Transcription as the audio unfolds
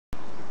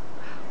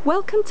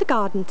Welcome to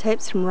Garden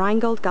Tips from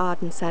Rheingold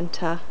Garden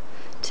Centre.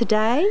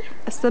 Today,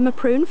 a summer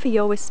prune for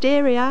your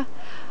wisteria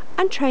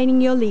and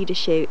training your leader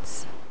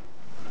shoots.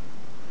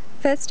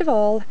 First of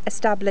all,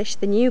 establish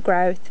the new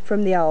growth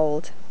from the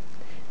old.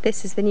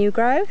 This is the new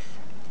growth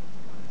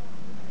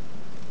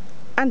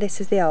and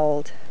this is the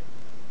old.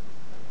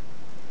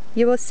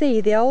 You will see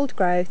the old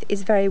growth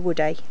is very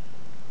woody.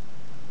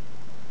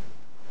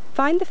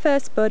 Find the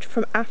first bud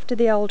from after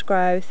the old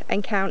growth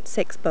and count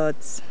 6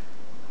 buds.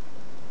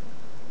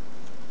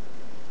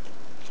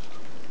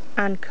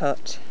 And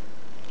cut.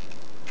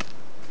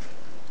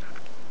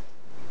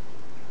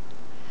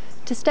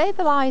 To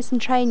stabilise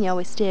and train your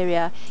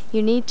wisteria,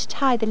 you need to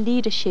tie the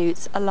leader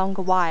shoots along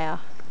a wire.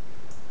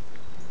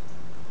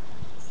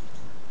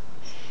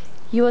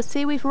 You will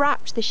see we've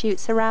wrapped the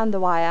shoots around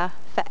the wire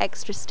for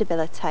extra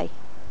stability.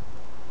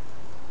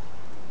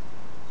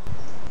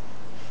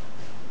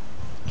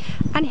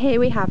 And here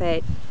we have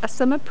it, a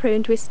summer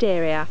pruned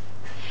wisteria.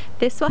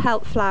 This will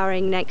help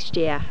flowering next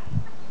year.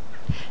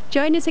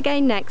 Join us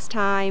again next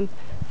time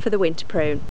for the winter prune.